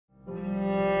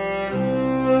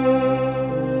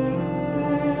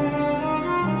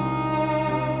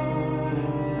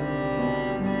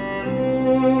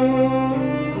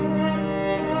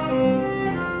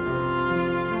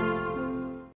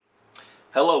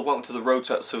Hello, welcome to the Road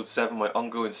to Episode 7, my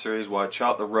ongoing series where I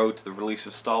chart the road to the release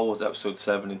of Star Wars Episode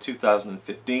 7 in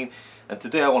 2015, and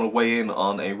today I want to weigh in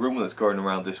on a rumour that's going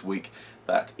around this week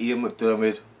that Ian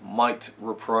McDiarmid might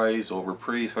reprise,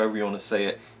 however you want to say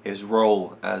it, his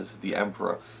role as the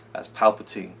Emperor, as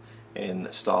Palpatine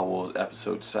in Star Wars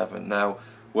Episode 7. Now,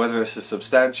 whether it's a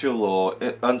substantial or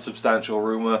unsubstantial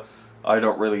rumour, I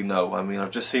don't really know. I mean,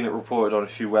 I've just seen it reported on a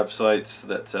few websites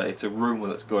that it's a rumour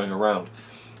that's going around.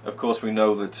 Of course, we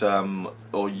know that,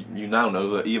 or you now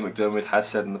know that Ian McDiarmid has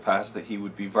said in the past that he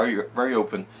would be very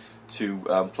open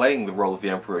to playing the role of the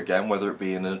Emperor again, whether it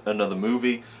be in another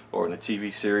movie or in a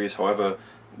TV series,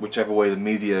 whichever way the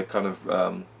media kind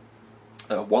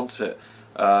of wants it.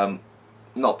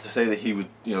 Not to say that he would,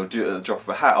 do it at the drop of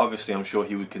a hat. Obviously, I'm sure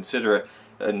he would consider it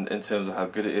in terms of how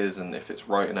good it is and if it's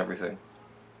right and everything.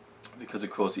 Because,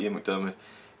 of course, Ian McDiarmid,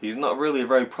 he's not really a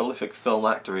very prolific film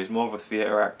actor. He's more of a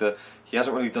theatre actor. He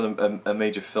hasn't really done a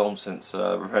major film since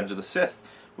Revenge of the Sith,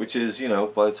 which is,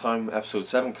 by the time Episode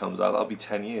 7 comes out, that'll be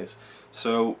 10 years.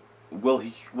 So, will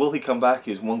he come back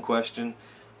is one question.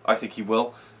 I think he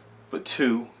will. But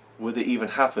two, will it even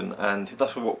happen? And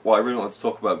that's what I really want to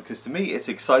talk about, because to me it's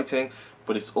exciting,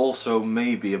 but it's also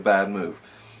maybe a bad move.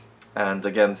 And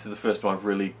again, this is the first time I've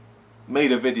really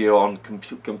made a video on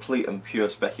complete and pure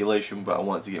speculation, but I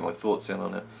wanted to get my thoughts in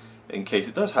on it in case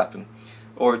it does happen,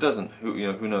 or it doesn't.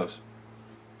 Who knows?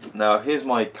 Now, here's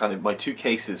my two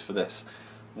cases for this.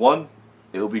 One,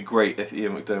 it'll be great if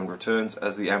Ian McDiarmid returns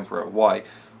as the Emperor. Why?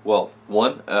 Well,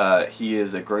 one, he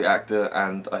is a great actor,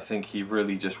 and I think he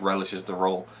really just relishes the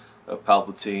role of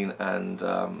Palpatine, and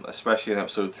especially in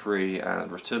Episode 3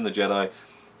 and Return of the Jedi,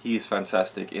 he is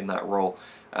fantastic in that role.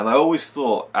 And I always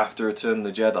thought, after Return of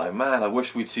the Jedi, man, I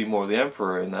wish we'd see more of the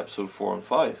Emperor in Episode 4 and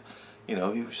 5. He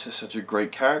was just such a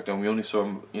great character, and we only saw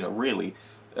him, really,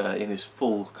 in his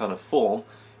full kind of form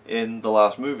in the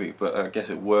last movie. But I guess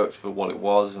it worked for what it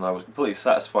was, and I was completely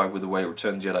satisfied with the way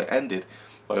Return of the Jedi ended.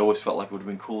 But I always felt like it would have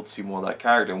been cool to see more of that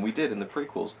character, and we did in the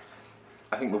prequels.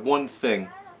 I think the one thing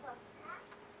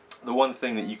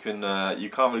that you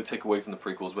can't really take away from the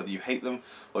prequels, whether you hate them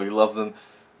or you love them,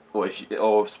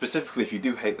 or specifically if you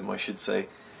do hate them, I should say,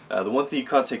 the one thing you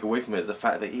can't take away from it is the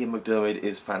fact that Ian McDiarmid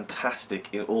is fantastic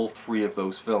in all three of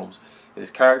those films.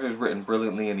 His character is written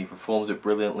brilliantly and he performs it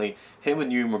brilliantly. Him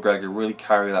and Ewan McGregor really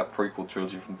carry that prequel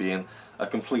trilogy from being a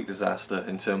complete disaster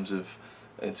in terms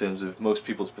of most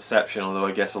people's perception, although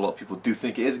I guess a lot of people do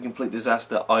think it is a complete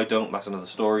disaster. I don't. That's another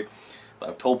story that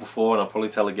I've told before and I'll probably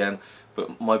tell again.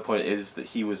 But my point is that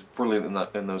he was brilliant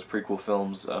in those prequel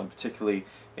films, particularly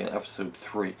in Episode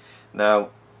 3. Now,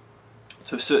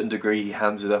 to a certain degree, he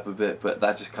hams it up a bit, but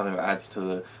that just kind of adds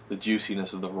to the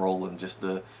juiciness of the role and just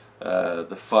the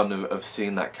fun of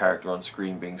seeing that character on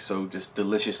screen being so just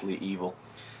deliciously evil.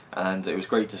 And it was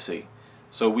great to see.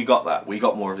 So we got that. We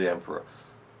got more of the Emperor.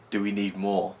 Do we need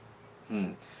more?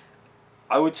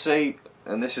 I would say,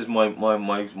 and this is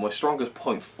my strongest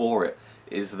point for it,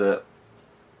 is that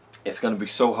it's going to be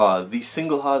so hard. The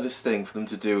single hardest thing for them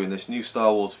to do in this new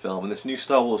Star Wars film, in this new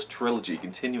Star Wars trilogy,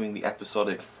 continuing the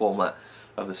episodic format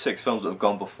of the 6 films that have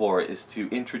gone before it, is to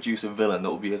introduce a villain that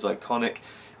will be as iconic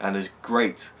and as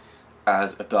great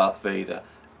as a Darth Vader,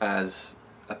 as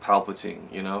a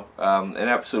Palpatine, In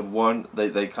Episode 1,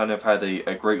 they kind of had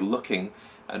a great looking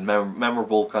and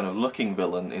memorable kind of looking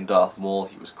villain in Darth Maul.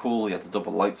 He was cool, he had the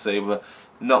double lightsaber,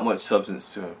 not much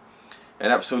substance to him. In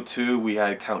Episode 2, we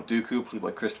had Count Dooku, played by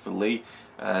Christopher Lee,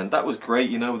 and that was great.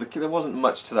 There wasn't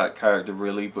much to that character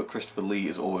really, but Christopher Lee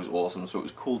is always awesome, so it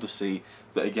was cool to see.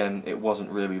 But again, it wasn't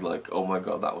really like, oh my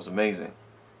god, that was amazing.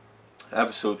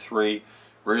 Episode 3,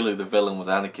 really the villain was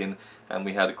Anakin, and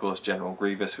we had, of course, General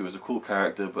Grievous, who was a cool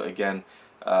character, but again,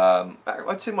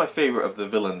 I'd say my favourite of the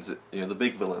villains, the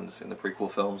big villains in the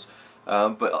prequel films.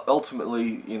 But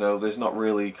ultimately, there's not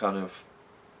really kind of,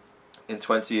 in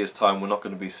 20 years' time, we're not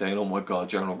going to be saying, oh my god,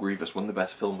 General Grievous, one of the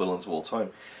best film villains of all time.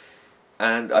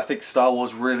 And I think Star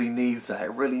Wars really needs that.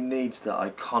 It really needs that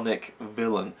iconic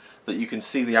villain that you can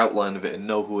see the outline of it and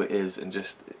know who it is, and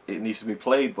just, it needs to be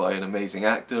played by an amazing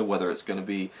actor, whether it's going to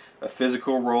be a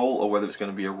physical role or whether it's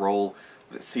going to be a role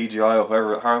that's CGI,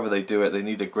 or however they do it. They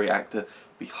need a great actor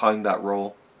behind that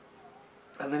role,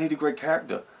 and they need a great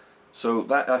character. So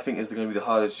that, I think, is going to be the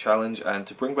hardest challenge, and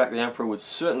to bring back the Emperor would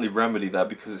certainly remedy that,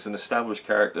 because it's an established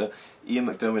character. Ian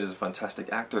McDiarmid is a fantastic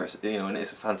actor, and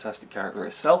it's a fantastic character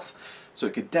itself, so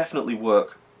it could definitely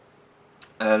work.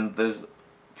 And there's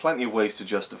plenty of ways to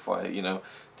justify it,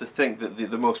 to think that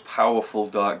the most powerful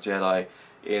Dark Jedi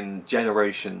in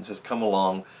generations has come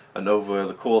along and over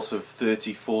the course of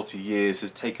 30, 40 years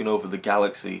has taken over the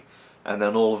galaxy and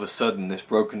then all of a sudden this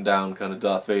broken down kind of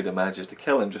Darth Vader manages to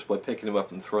kill him just by picking him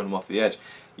up and throwing him off the edge.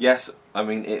 Yes, I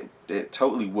mean it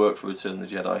totally worked for Return of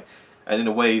the Jedi, and in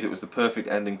a ways it was the perfect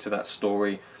ending to that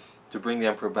story. To bring the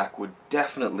Emperor back would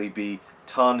definitely be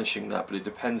tarnishing that, but it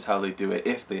depends how they do it,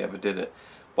 if they ever did it.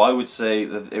 But I would say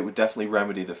that it would definitely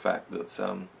remedy the fact that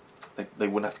they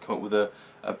wouldn't have to come up with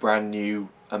a brand new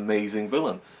amazing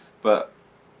villain. But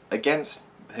against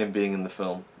him being in the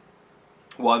film,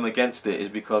 why I'm against it is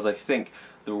because I think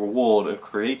the reward of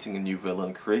creating a new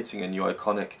villain, creating a new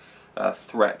iconic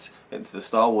threat into the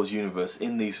Star Wars universe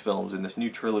in these films, in this new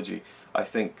trilogy, I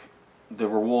think the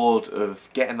reward of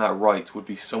getting that right would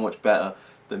be so much better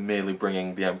than merely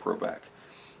bringing the Emperor back.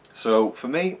 So for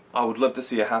me, I would love to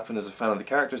see it happen as a fan of the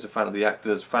characters, a fan of the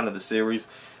actors, a fan of the series,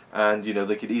 and you know,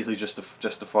 they could easily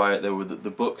justify it. There were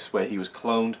the books where he was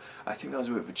cloned. I think that was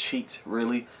a bit of a cheat,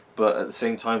 really, but at the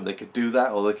same time they could do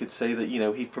that, or they could say that, you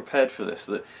know, he prepared for this,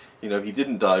 that, you know, he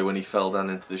didn't die when he fell down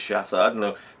into the shaft. I don't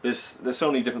know, there's so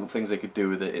many different things they could do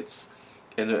with it. It's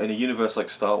in a universe like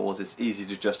Star Wars, it's easy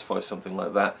to justify something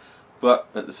like that, but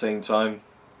at the same time,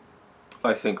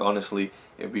 I think honestly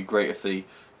it would be great if they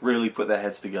really put their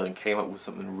heads together and came up with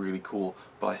something really cool,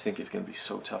 but I think it's going to be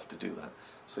so tough to do that.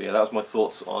 So yeah, that was my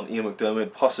thoughts on Ian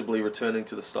McDiarmid possibly returning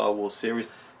to the Star Wars series.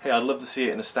 Hey, I'd love to see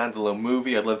it in a standalone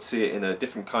movie, I'd love to see it in a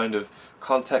different kind of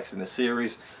context in a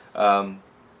series,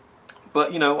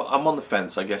 but you know, I'm on the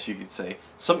fence, I guess you could say.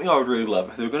 Something I would really love,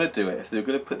 if they were going to do it, if they were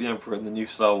going to put the Emperor in the new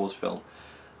Star Wars film,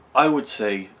 I would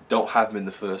say don't have him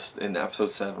in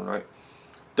episode 7, right?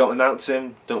 Don't announce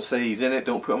him, don't say he's in it,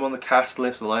 don't put him on the cast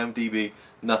list on IMDb,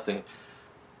 nothing.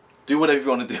 Do whatever you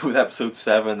want to do with episode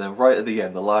 7, then right at the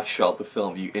end, the last shot of the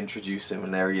film, you introduce him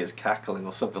and there he is cackling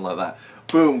or something like that.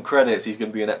 Boom, credits, he's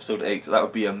going to be in episode 8, that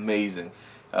would be amazing.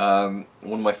 One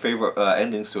of my favourite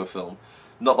endings to a film.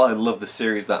 Not that I love the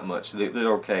series that much,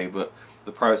 they're okay, but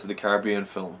the Pirates of the Caribbean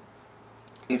film.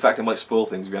 In fact, I might spoil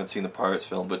things if you haven't seen the Pirates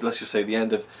film, but let's just say the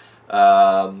end of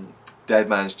Dead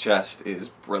Man's Chest is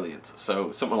brilliant,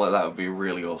 so something like that would be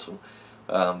really awesome.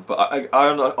 But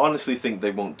I honestly think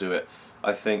they won't do it.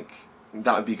 I think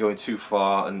that would be going too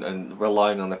far and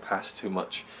relying on their past too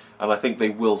much, and I think they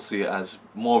will see it as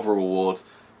more of a reward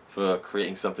for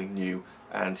creating something new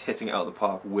and hitting it out of the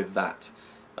park with that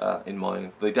in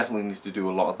mind. They definitely need to do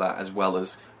a lot of that, as well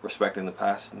as respecting the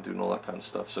past and doing all that kind of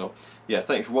stuff. So yeah,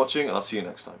 thank you for watching, and I'll see you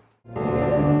next time.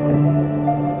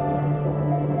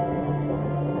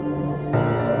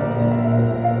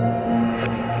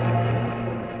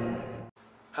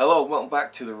 Hello, welcome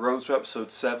back to the road to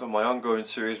episode 7, my ongoing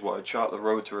series where I chart the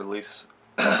road to release.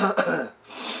 Let's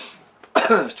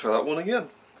try that one again.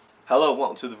 Hello,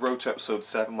 welcome to the road to episode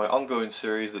 7, my ongoing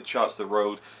series that charts the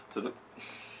road to the...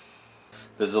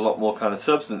 There's a lot more kind of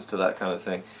substance to that kind of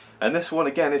thing. And this one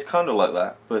again is kind of like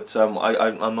that, but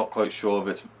I'm not quite sure of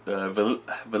its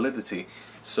validity.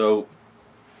 So,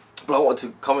 but I wanted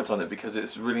to comment on it because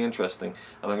it's really interesting,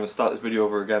 and I'm going to start this video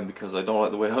over again because I don't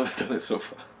like the way I've done it so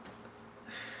far.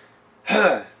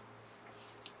 Hi!